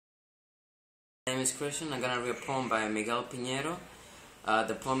My name is Christian. I'm gonna read a poem by Miguel Pinero.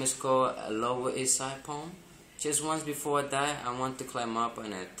 The poem is called Lower East Side Poem. Just once before I die, I want to climb up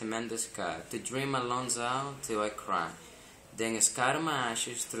in a tremendous sky, to dream my lungs out till I cry, then scatter my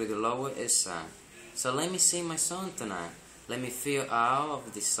ashes through the Lower East Side. So let me sing my song tonight. Let me feel all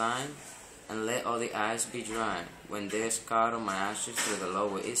of the sign, and let all the eyes be dry when they scatter my ashes through the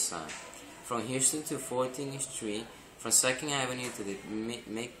Lower East Side. From Houston to 14th Street, from 2nd Avenue to the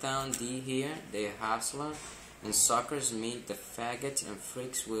Midtown D here, the hustlers and suckers meet, the faggots and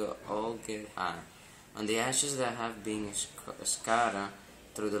freaks will all get high on the ashes that have been scattered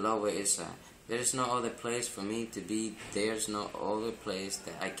through the Lower East Side. There is no other place for me to be. There's no other place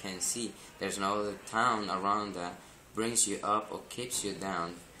that I can see. There's no other town around that brings you up or keeps you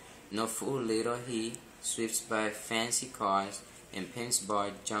down. No fool little he sweeps by fancy cars and pimps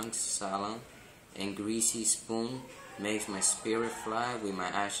bar junk salon and greasy spoon makes my spirit fly with my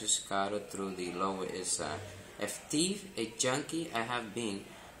ashes scattered through the Lower East Side. A thief, a junkie I have been,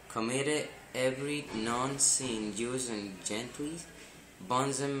 committed every known sin, using gentleys,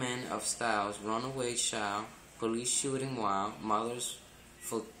 bonds and men of styles, runaway child, police shooting wild, mothers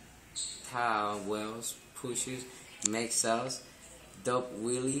futile wells, pushes, make sales, dope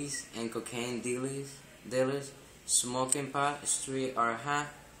wheelies and cocaine dealers, smoking pot, street are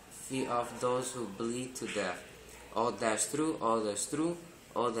half feet of those who bleed to death. All that's true, all that's true,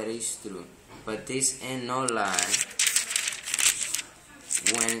 all that is true. But this ain't no lie.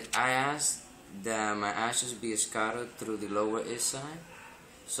 When I asked that my ashes be scattered through the Lower East Side,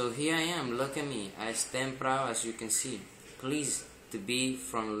 so here I am, look at me. I stand proud as you can see. Pleased to be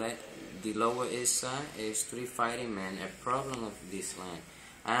from the Lower East Side, a street fighting man, a problem of this land.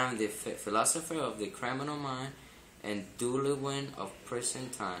 I am the philosopher of the criminal mind and Duluwin of prison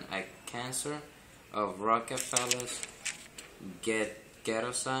time. I cancer of Rockefeller's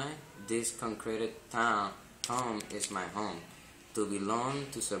ghetto side. This concreted town is my home. To belong,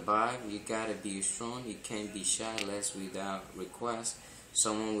 to survive, you gotta be strong. You can't be shy, less without request.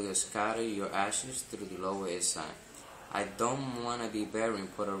 Someone will scatter your ashes through the Lower East Side. I don't wanna be buried in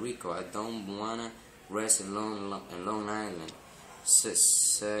Puerto Rico. I don't wanna rest in Long Island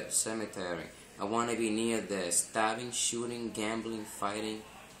cemetery. I wanna be near the stabbing, shooting, gambling, fighting,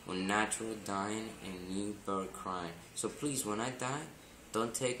 unnatural dying, and new bird crying. So please, when I die,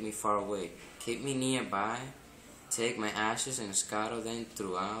 don't take me far away. Keep me nearby. Take my ashes and scatter them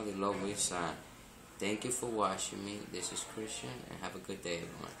throughout the Lower East Side. Thank you for watching me. This is Christian, and have a good day,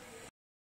 everyone.